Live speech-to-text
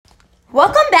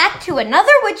Welcome back to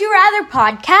another Would You Rather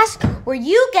podcast where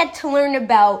you get to learn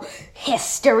about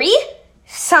history,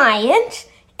 science,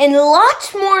 and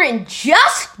lots more in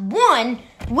just one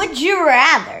Would You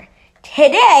Rather.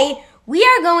 Today, we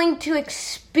are going to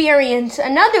experience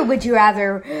another Would You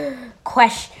Rather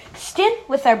question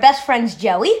with our best friends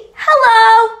Joey.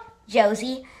 Hello,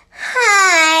 Josie.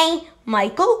 Hi,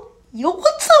 Michael. Yo,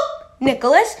 what's up,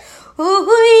 Nicholas? Oh,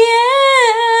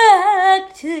 yeah,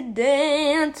 to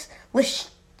dance.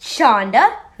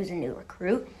 Shonda, who's a new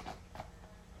recruit.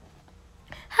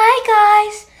 Hi,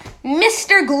 guys.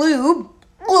 Mr. Gloob.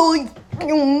 Oh,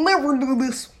 you'll never do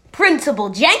this. Principal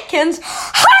Jenkins.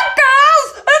 Hi,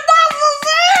 guys. And that's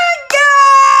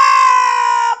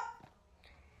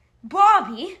the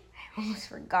Bobby. I almost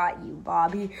forgot you,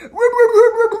 Bobby.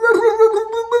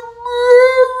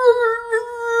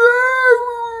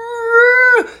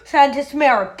 Scientist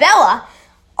Marabella.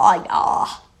 Oh,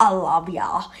 yeah. I love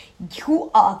y'all. You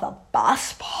are the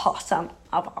best person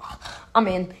ever. I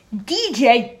mean,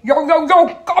 DJ. Yo, God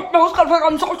knows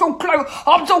I'm so clever.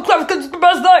 I'm so clever because it's the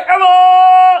best day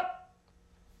ever.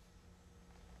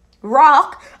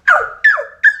 Rock.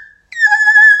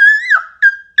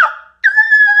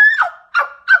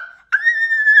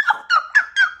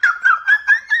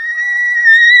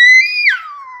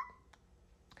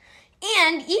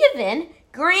 And even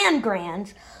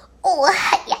Grands. Oh,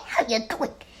 how you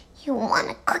doing? You want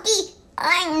a cookie?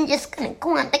 I'm just gonna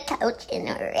go on the couch and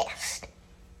rest.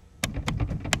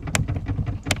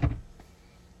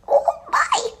 Oh,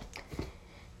 bye.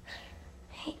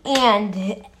 And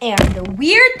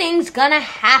weird things gonna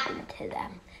happen to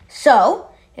them.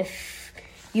 So, if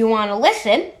you want to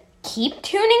listen, keep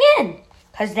tuning in,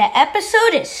 because the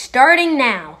episode is starting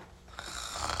now.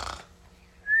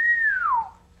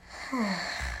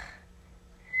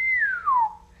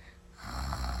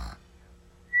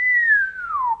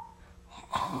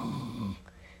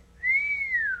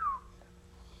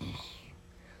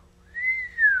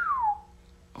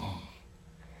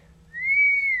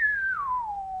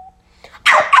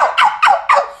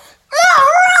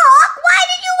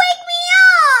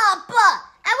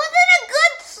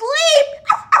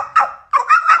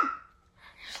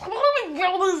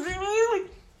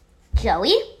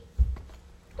 Joey,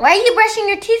 why are you brushing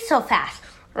your teeth so fast?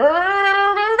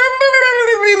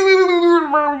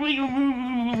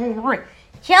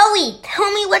 Joey,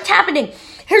 tell me what's happening.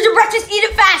 Here's your breakfast, eat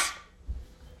it fast.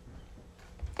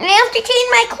 I have to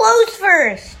change my clothes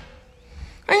first.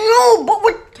 I know, but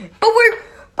we're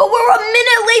a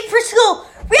minute late for school.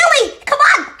 Really? Come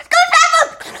on, let's go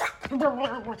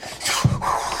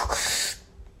fast.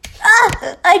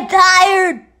 I'm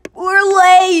tired. We're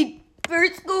late for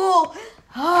school.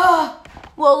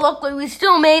 Well, luckily we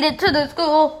still made it to the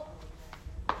school.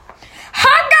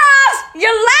 Hi, guys! You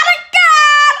let it go!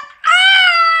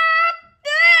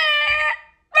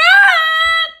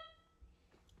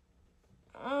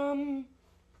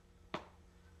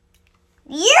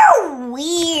 You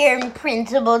weird,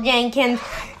 Principal Jenkins.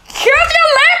 Here's your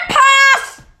late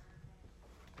pass!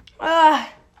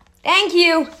 Thank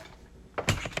you.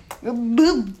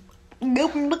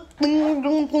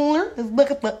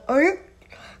 Look at the art.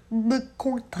 The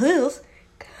Cortez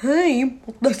came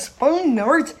with the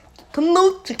Spaniards to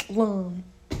Tenochtitlan.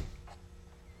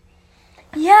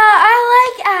 Yeah, I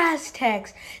like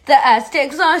Aztecs. The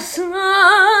Aztecs are so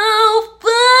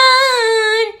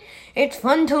fun. It's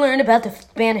fun to learn about the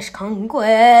Spanish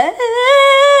conquest.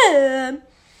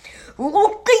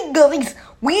 Okay, guys,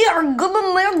 we are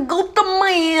gonna learn go to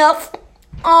math.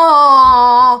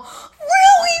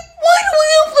 Really? Why do we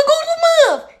have to go to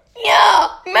math? Yeah,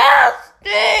 math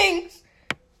stinks.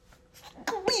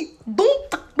 Don't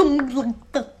talk to me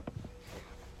like that.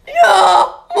 Yeah,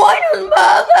 why does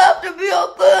math have to be a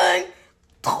thing?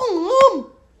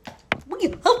 Tom, we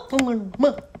have to learn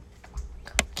math.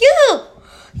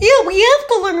 Yeah, we have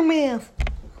to learn math.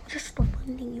 I'm just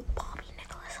defending you, Bobby,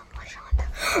 Nicholas, and LaShonda.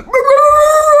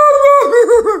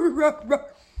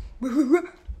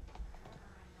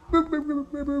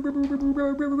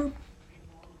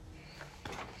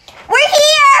 We're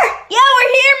here! Yeah,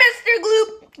 we're here, Mr.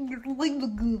 Gloop.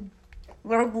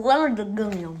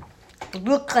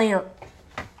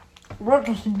 We're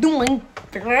just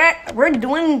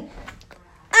doing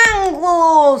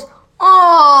angles.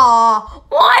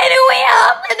 Why do we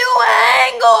have to do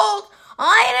angles?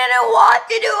 I didn't want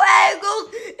to do angles.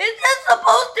 Is this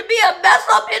supposed to be a mess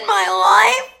up in my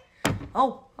life?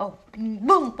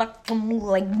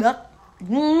 Like that.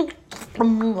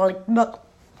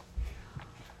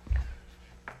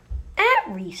 At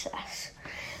recess.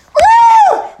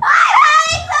 Woo! I'm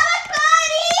having so much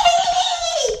fun!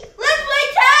 Let's play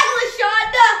tag,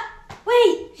 LaShonda!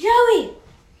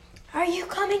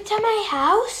 to my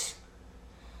house?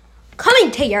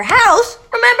 Coming to your house?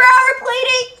 Remember our play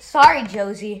date? Sorry,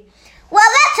 Josie. Well,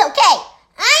 that's okay.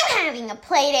 I'm having a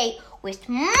play date with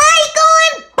Michael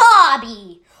and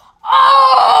Bobby.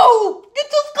 Oh! You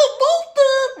just got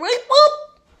boosted, right, Bob?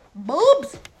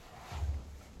 Bobs?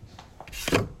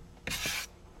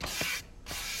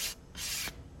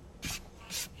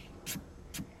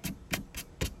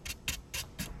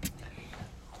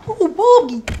 Oh,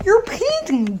 Bobby, you're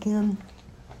painting again.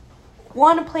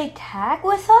 Want to play tag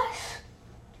with us?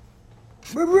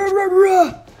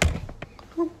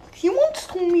 He once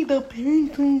told me that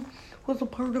painting was a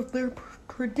part of their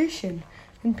tradition,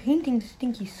 and painting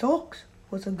stinky socks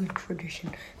was a good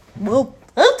tradition. Well,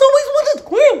 that's always what his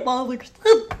grandfather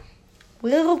said.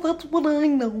 Well, that's what I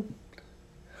know.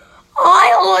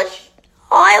 Hi,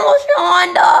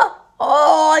 LaShonda.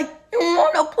 Oh, you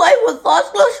want to play with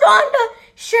us, LaShonda?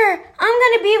 Sure, I'm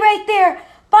going to be right there.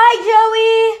 Bye,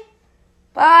 Joey.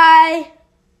 Bye.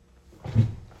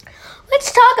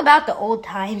 Let's talk about the old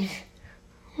times.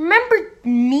 Remember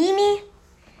Mimi?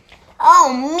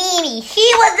 Oh, Mimi,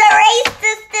 she was the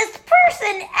racistest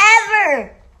person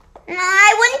ever. No,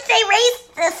 I wouldn't say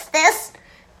racistest,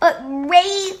 but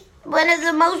one of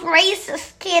the most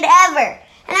racist kid ever.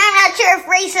 And I'm not sure if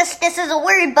racistest is a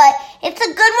word, but it's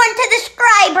a good one to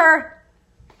describe her.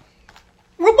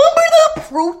 Remember that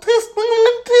protest we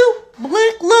went to?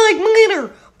 Black Lives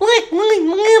Matter! Black Lives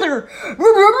Matter!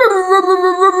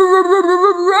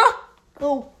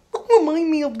 Oh, don't remind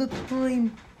me of the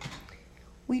time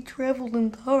we traveled in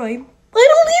time. I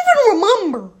don't even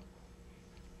remember.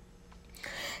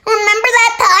 Remember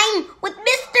that time with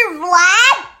Mr.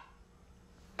 Vlad?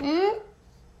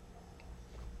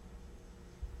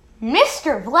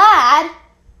 Mr. Vlad?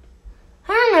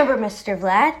 I remember Mr.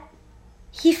 Vlad.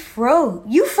 He froze.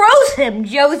 You froze him,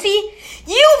 Josie.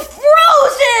 You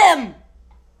froze him!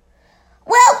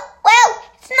 Well,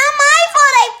 it's not my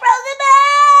fault I froze him.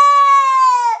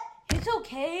 It's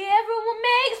okay. Everyone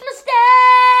makes mistakes.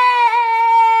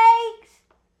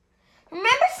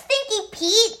 Remember Stinky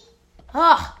Pete?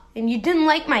 Ugh, and you didn't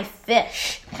like my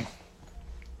fish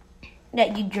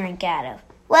that you drank out of.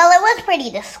 Well, it was pretty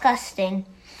disgusting.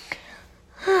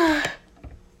 Remember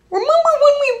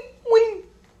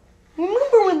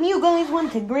when you guys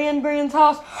went to Grand's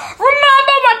house?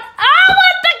 Remember when I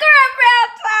went to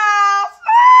Grand's house?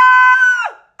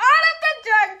 I lived in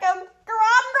Jenkins.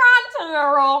 Grand's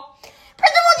hero.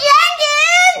 Principal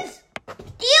Jenkins!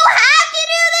 Do you have to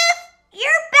do this?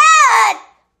 You're bad.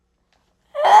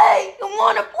 Hey, you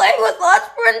want to play with us,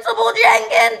 Principal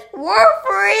Jenkins? We're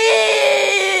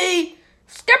free.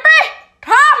 Skippy,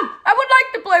 Tom, I would like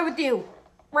to play with you.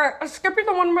 Right, Skippy,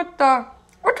 the one with the...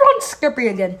 Which one's Skippy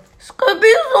again?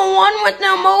 Skippy's the one with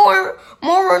the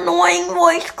more annoying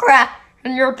voice crack.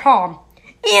 And you're Tom.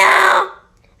 Yeah.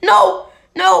 No,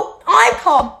 I'm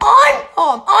Tom.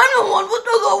 I'm the one with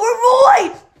the lower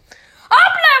voice.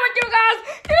 I'll play with you guys.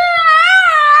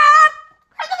 Yeah!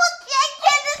 Principal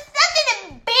Jenkins is such an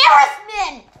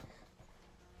embarrassment.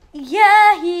 Yeah,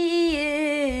 he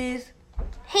is.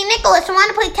 Hey, Nicholas, you want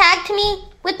to play tag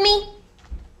with me?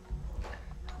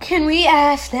 Can we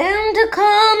ask them to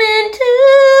come in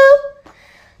too?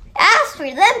 Ask for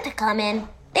them to come in.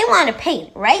 They want to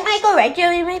paint, right, Michael? Right,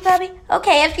 Joey, right, Bobby?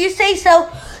 Okay, if you say so.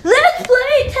 Let's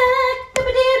play tag.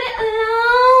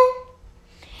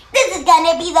 This is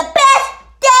gonna be the best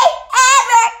day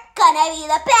ever. Gonna be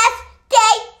the best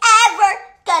day ever.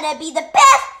 Gonna be the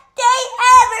best day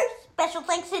ever. Special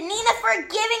thanks to Nina for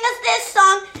giving us this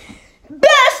song.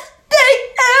 Best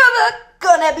day ever.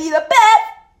 Gonna be the best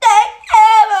day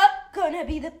ever. Gonna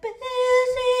be the best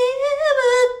day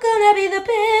ever. Gonna be the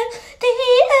best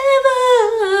day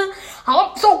ever.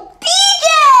 I'm so DJ.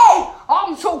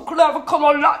 I'm so clever because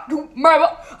I like to remember.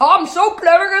 I'm so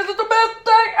clever because it's the best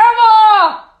day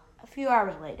ever. A few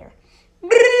hours later.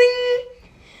 Bring.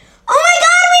 Oh my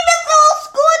God, we missed the whole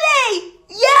school day.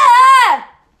 Yeah.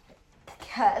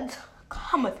 Kids,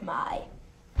 come with me.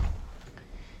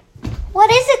 What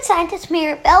is it, Scientist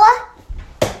Mirabella?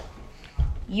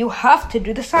 You have to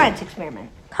do the science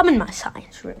experiment. Come in my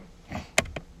science room.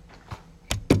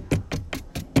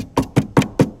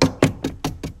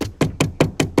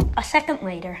 A second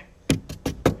later.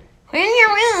 We're in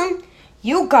your room.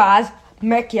 You guys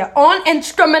make your own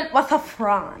instrument with a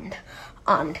friend.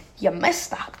 And you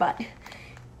missed that, but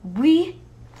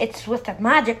it's with a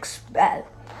magic spell.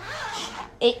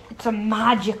 It's a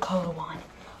magical one.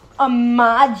 A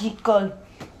magical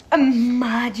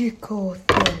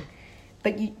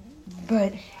thing.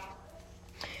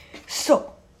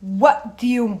 So, what do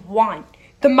you want?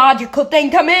 The magical thing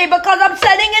to me because I'm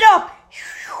setting it up.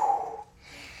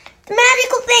 The magic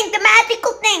magical thing, the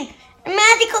magical thing, the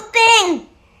magical thing.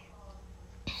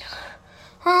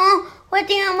 Oh, what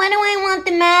do I want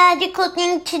the magical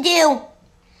thing to do?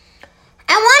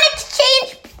 I want it to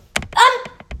change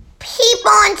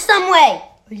people in some way.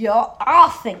 Yeah, I'll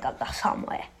think of some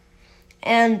way.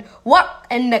 And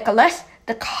Nicholas,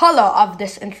 the color of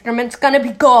this instrument's gonna be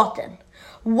golden.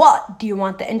 What do you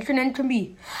want the instrument to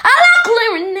be? A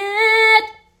clarinet!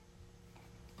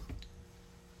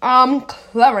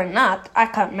 Clarinet? I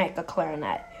can't make a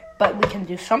clarinet, but we can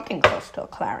do something close to a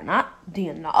clarinet. Do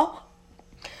you know?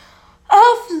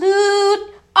 A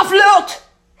flute! A flute!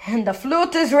 And the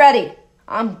flute is ready.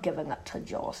 I'm giving it to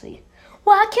Josie.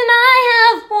 Why can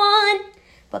I have one?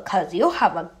 Because you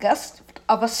have a gift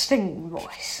of a singing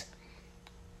voice.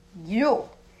 You,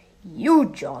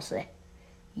 Josie,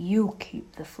 you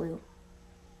keep the flute.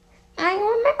 I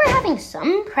remember having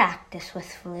some practice with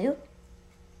flute.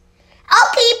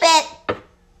 I'll keep it.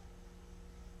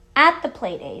 At the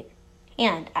play date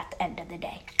and at the end of the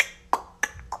day.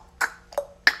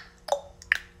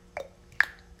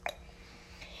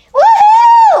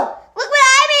 Woohoo! Look what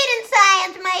I made in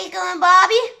science, Michael and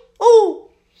Bobby.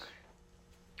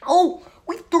 Oh,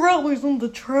 we throw these in the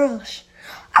trash.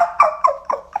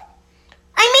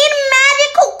 I made a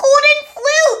magical golden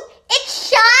flute. It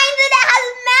shines and it has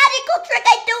a magical trick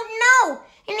I don't know.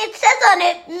 And it says on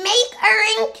it, make a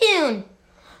ringtune.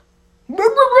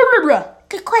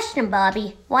 Good question,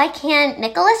 Bobby. Why can't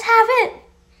Nicholas have it?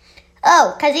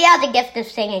 Oh, because he has a gift of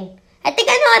singing. I think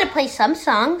I know how to play some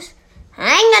songs.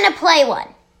 I'm going to play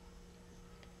one.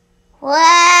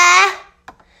 What?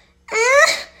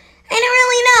 I don't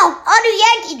really know. I'll do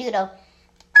Yankee Doodle.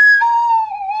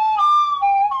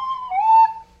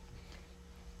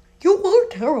 You are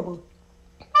terrible.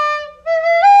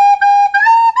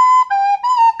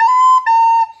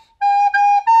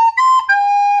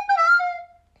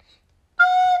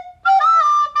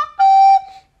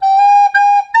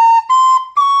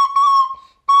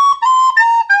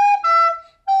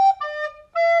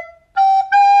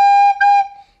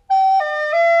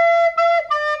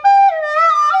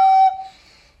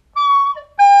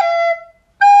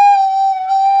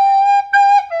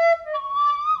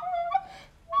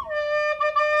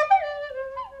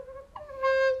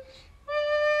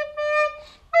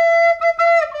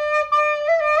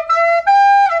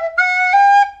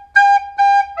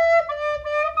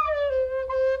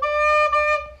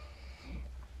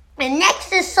 And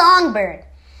next is Songbird.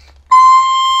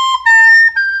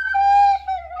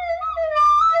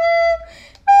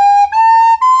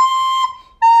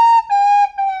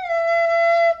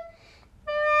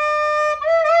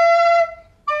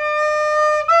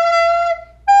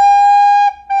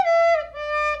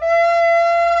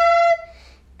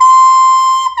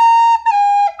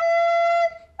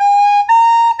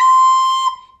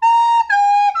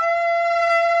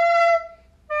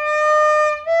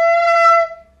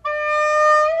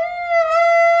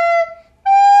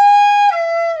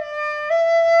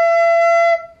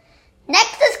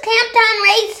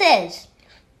 Races.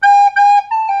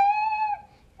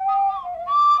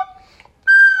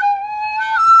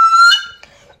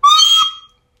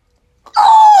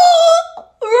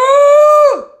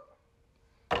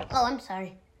 Oh, I'm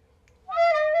sorry.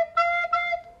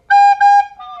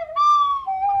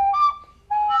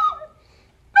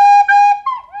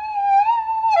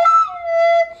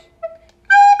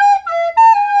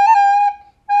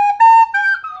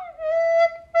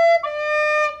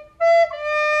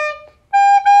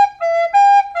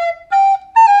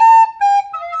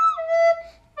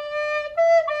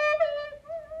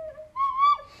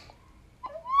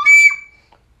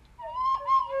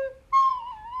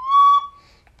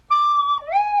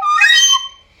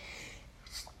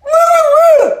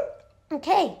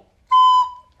 Okay.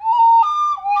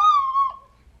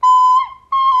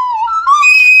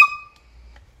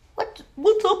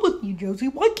 What's up with you, Josie?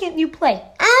 Why can't you play?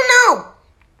 I don't know.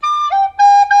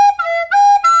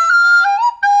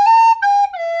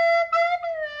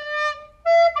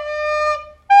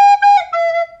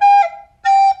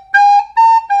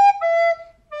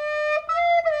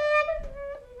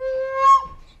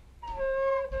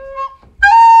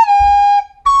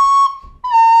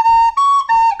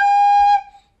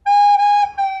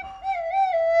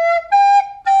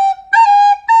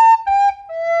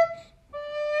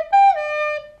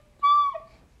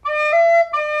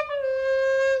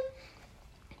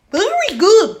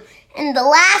 Good. And the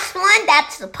last one,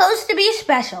 that's supposed to be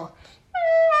special.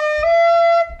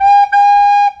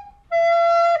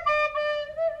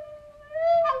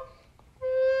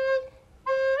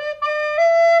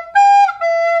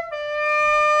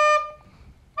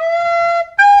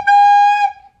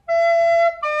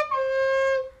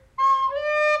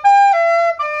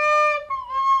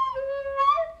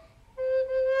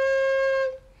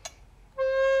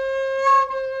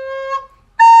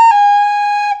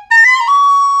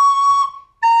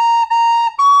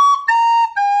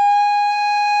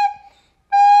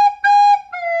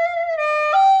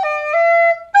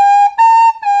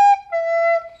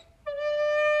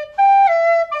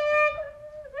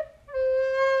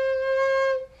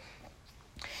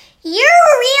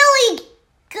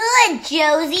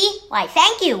 Josie. Why,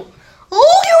 thank you.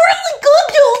 Oh, you're really good,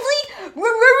 Josie.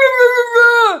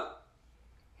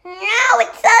 Now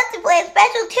it's time to play a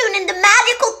special tune and the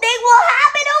magical thing will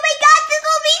happen. Oh my gosh, this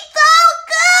will be so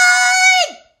good!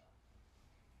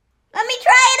 Let me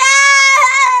try it out!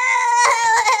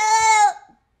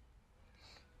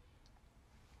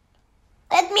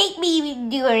 Let's make me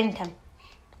do it in time.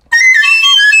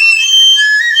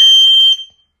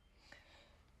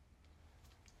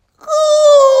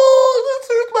 Oh, that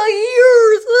hurts my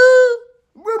ears.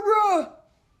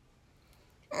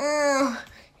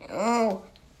 Oh,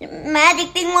 the magic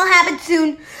thing will happen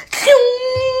soon.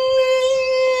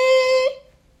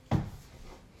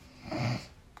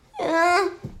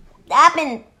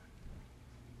 Happened.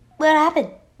 What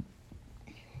happened?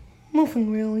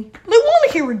 Nothing really. I want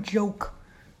to hear a joke.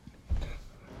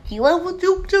 Do you have a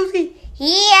joke, Josie?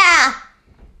 Yeah.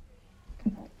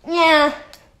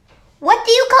 What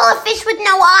do you call a fish with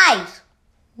no eyes?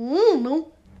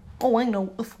 No. Oh, I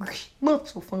know. A fish. Not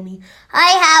so funny.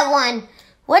 I have one.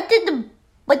 What did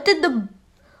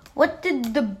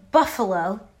the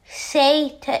buffalo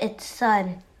say to its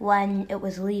son when it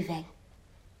was leaving?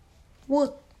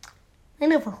 What? I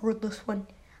never heard this one.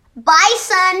 Bye,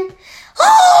 son.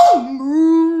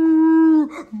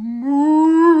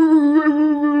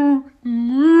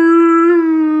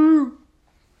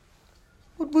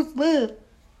 What was that?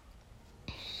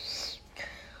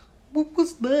 What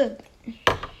was that?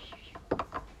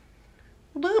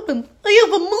 What happened? I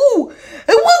have a moo!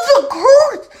 It was a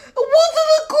curse! It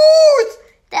wasn't a curse!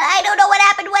 I don't know what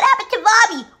happened. What happened to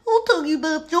Bobby? I'll tell you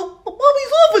that joke.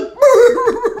 Bobby's oven!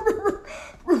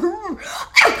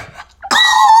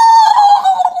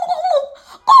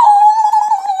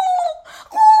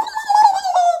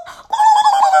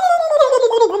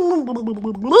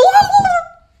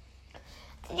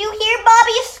 Did you hear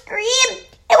Bobby scream?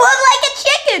 It was like a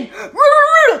chicken.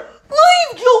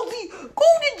 Leave, Josie! Go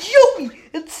to Joey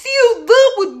and see how that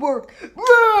would work.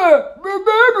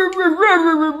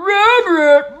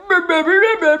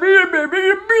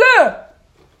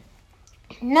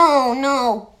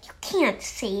 No. You can't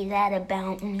say that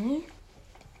about me.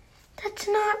 That's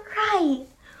not right.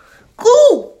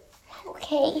 Go!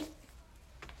 Okay.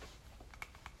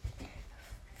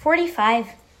 45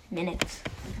 minutes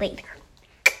later.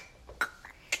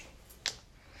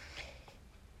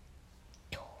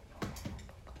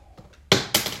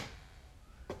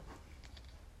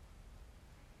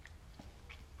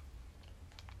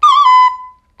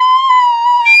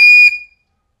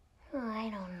 I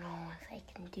don't know if I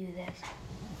can do this.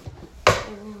 I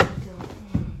really don't.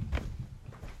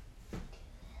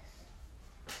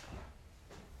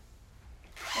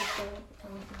 I don't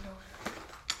know.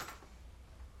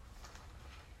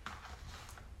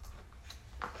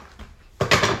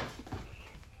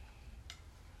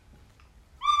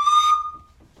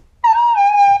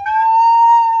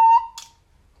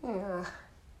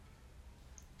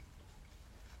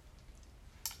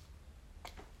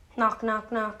 Knock,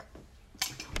 knock, knock.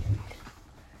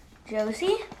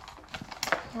 Josie?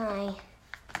 Hi.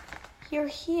 You're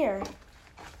here.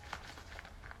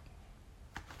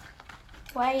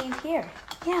 Why are you here?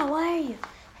 Yeah, why are you?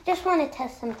 I just want to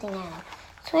test something out.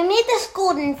 So I made this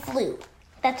golden flute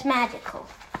that's magical.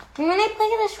 And when I play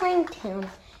this ringtone,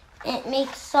 it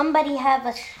makes somebody have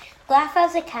a laugh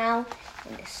as a cow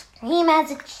and a scream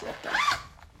as a chicken.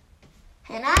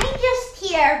 And I'm just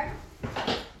here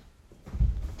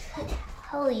to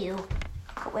tell you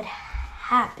what would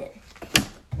happen.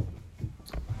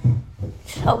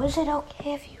 So is it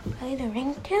okay if you play the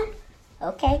ringtone?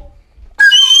 Okay.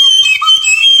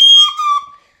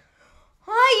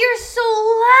 Oh, you're so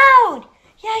loud.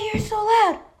 Yeah, you're so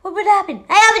loud. What would happen?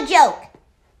 I have a joke.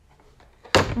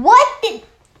 What did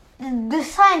the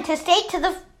scientist say to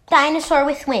the dinosaur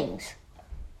with wings?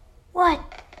 What?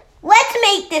 Let's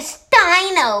make this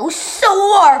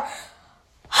dinosaur.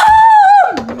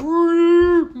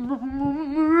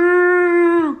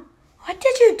 What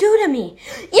did you do to me?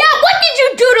 Yeah, what did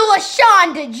you do to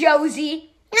LaShonda,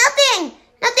 Josie? Nothing.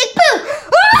 Pooh.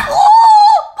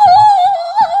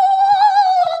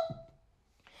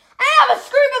 I have a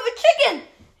scream of a chicken,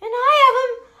 and I have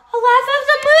a laugh of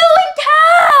the mooing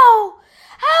cow.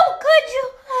 How could you?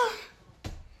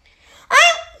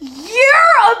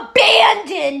 You're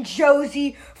abandoned,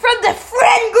 Josie, from the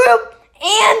friend group,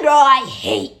 and I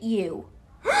hate you.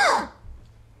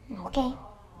 Okay.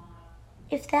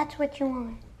 If that's what you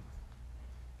want.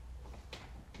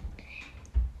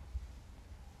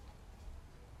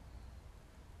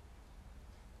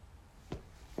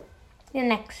 The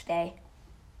next day.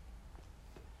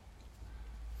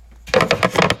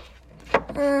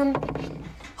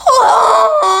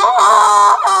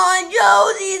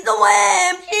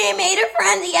 swim. She made her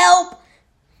friends yelp.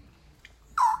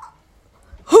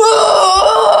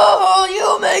 Oh,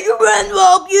 you make your friends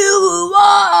help you.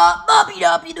 Boppy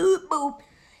doppy doop boop.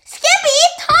 Skippy,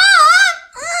 Tom.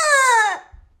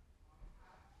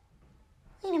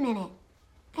 Wait a minute.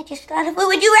 I just thought of a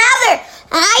would you rather.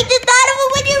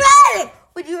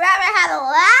 Would you rather have a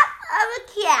laugh of a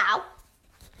cow,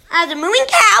 as a mooing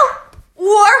cow,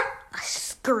 or a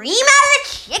scream out of a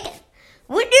chicken?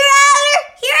 Would you rather?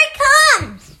 Here it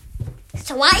comes.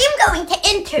 So I am going to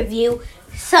interview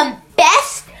some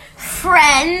best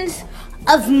friends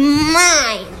of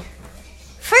mine.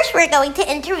 First, we're going to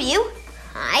interview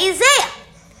Isaiah.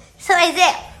 So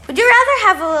Isaiah, would you rather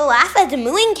have a laugh as a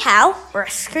mooing cow or a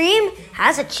scream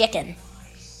as a chicken?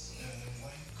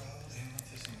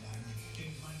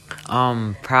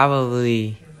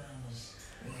 Probably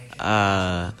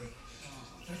a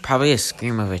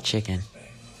scream of a chicken.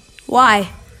 Why?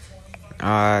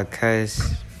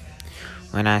 'Cause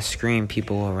when I scream,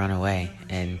 people will run away,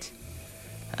 and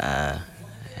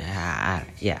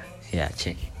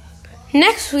chicken.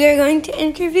 Next, we are going to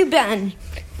interview Ben.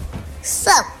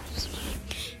 So,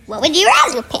 what would you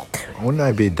rather pick? Wouldn't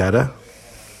I be Dada?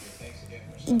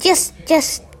 Just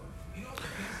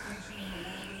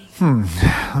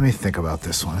Let me think about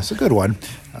this one. It's a good one.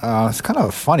 It's kind of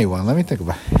a funny one. Let me think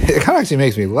about it. It kind of actually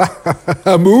makes me laugh.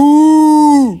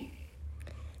 Moo!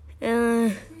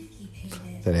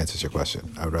 That answers your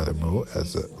question. I would rather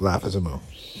laugh as a moo.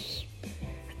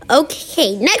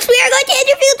 Okay, next we are going to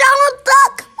interview Donald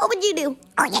Duck. What would you do?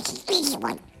 Oh, that's an easy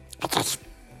one.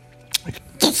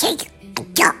 This is a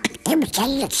duck.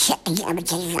 Imitating a chicken.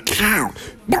 Imitating a cow.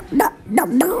 No.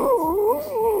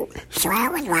 So I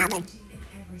would rather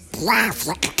laugh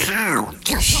like a cow.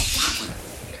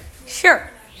 Sure.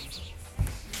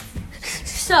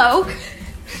 So,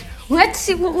 let's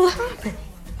see what will happen.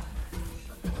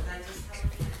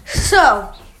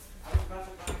 So,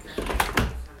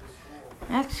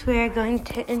 next we are going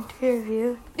to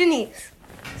interview Denise.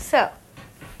 So,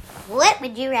 What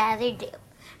would you rather do?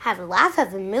 Have a laugh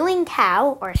of a mooing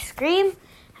cow or scream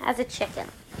as a chicken?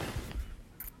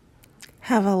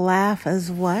 Have a laugh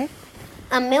as what?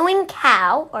 A mooing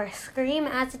cow or scream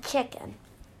as a chicken?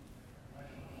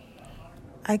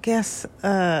 I guess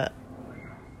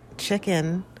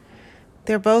chicken.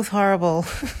 They're both horrible,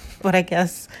 but I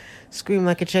guess scream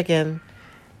like a chicken.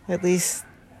 At least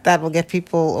that will get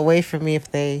people away from me if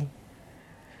they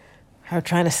are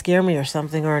trying to scare me or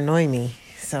something or annoy me.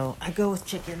 So I go with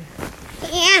chicken.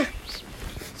 Yeah.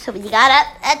 So we got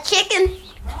a chicken.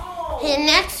 And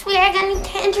next we are going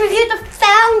to interview the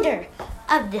founder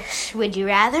of this Would You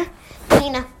Rather.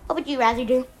 Nina, what would you rather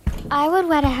do? I would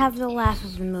rather have the laugh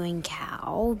of a mooing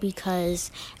cow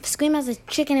because if I scream as a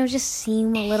chicken, it would just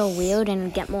seem a little weird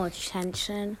and get more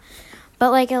attention.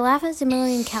 But like a laugh as a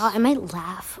mooing cow, I might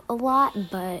laugh a lot,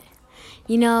 but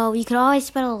you could always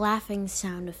put a laughing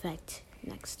sound effect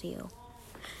next to you.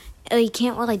 You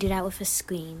can't really do that with a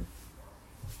scream.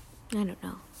 I don't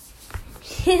know.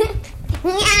 Yeah,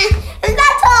 and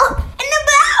that's all. And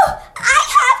now I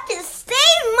have to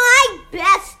save my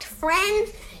best friend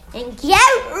and get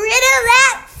rid of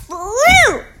that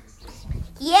flu.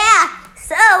 Yeah,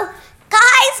 so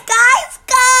guys,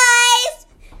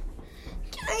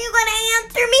 are you gonna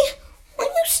answer me? Will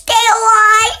you stay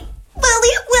alive?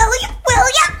 Will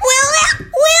ya?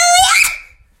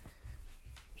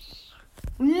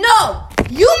 no!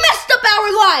 You messed up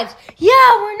our lives!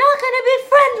 Yeah, we're not gonna be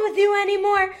friends with you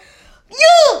anymore.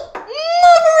 You! Never!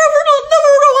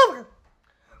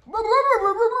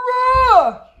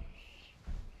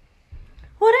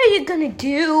 What are you gonna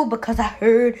do? Because I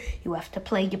heard you have to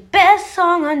play your best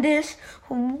song on this.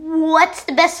 What's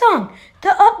the best song?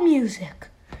 The up music.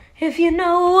 If you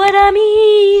know what I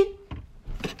mean.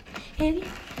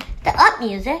 The up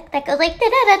music that goes like da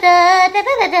da da da da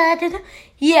da da da da.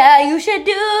 Yeah, you should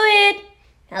do it.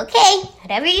 Okay,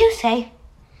 whatever you say.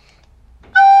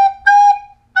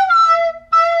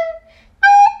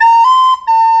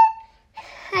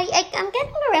 I'm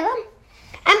getting the rhythm.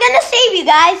 I'm gonna save you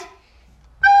guys.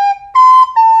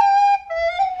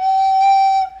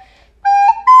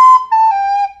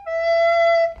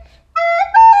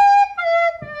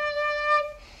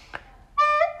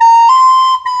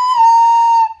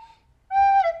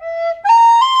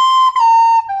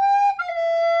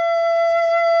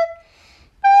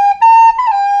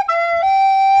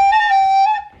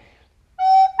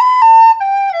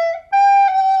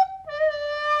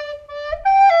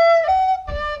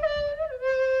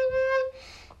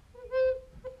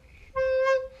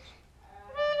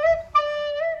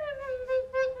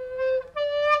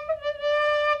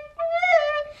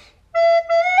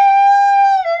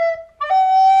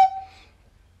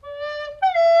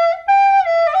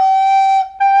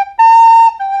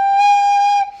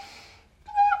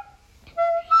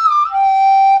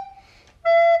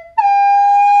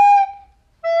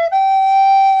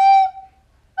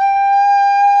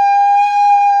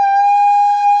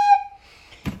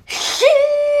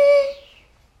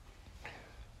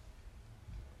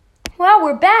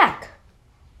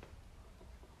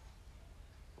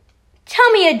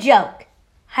 tell me a joke.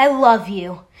 I love you.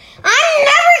 I'm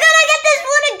never gonna get this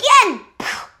one again.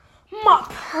 My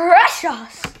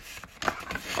precious.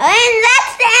 And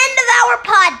that's the end of our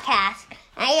podcast.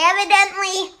 I evidently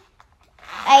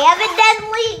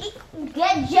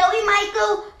get Joey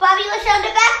Michael, Bobby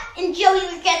LaShonda back, and Joey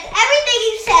gets everything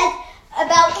he says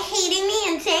about hating me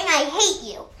and saying I hate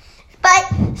you. But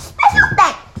special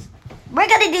thanks. We're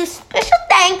going to do special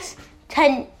thanks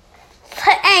to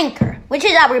Anchor, which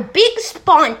is our big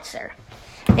sponsor.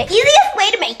 The easiest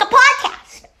way to make a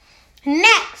podcast.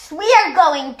 Next, we are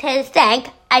going to thank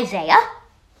Isaiah,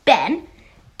 Ben,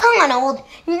 Donald,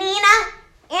 Nina,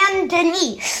 and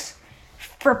Denise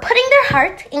for putting their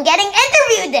heart in getting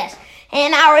interviewed this.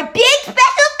 And our big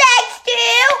special thanks to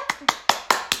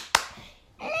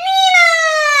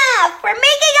Nina for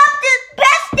making up this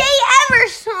Best Day Ever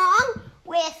song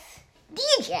with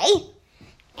DJ.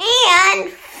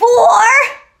 And for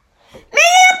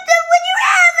making up the Would You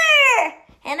Rather.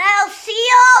 And I'll see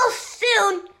y'all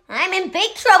soon. I'm in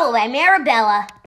Big Trouble by Marabella.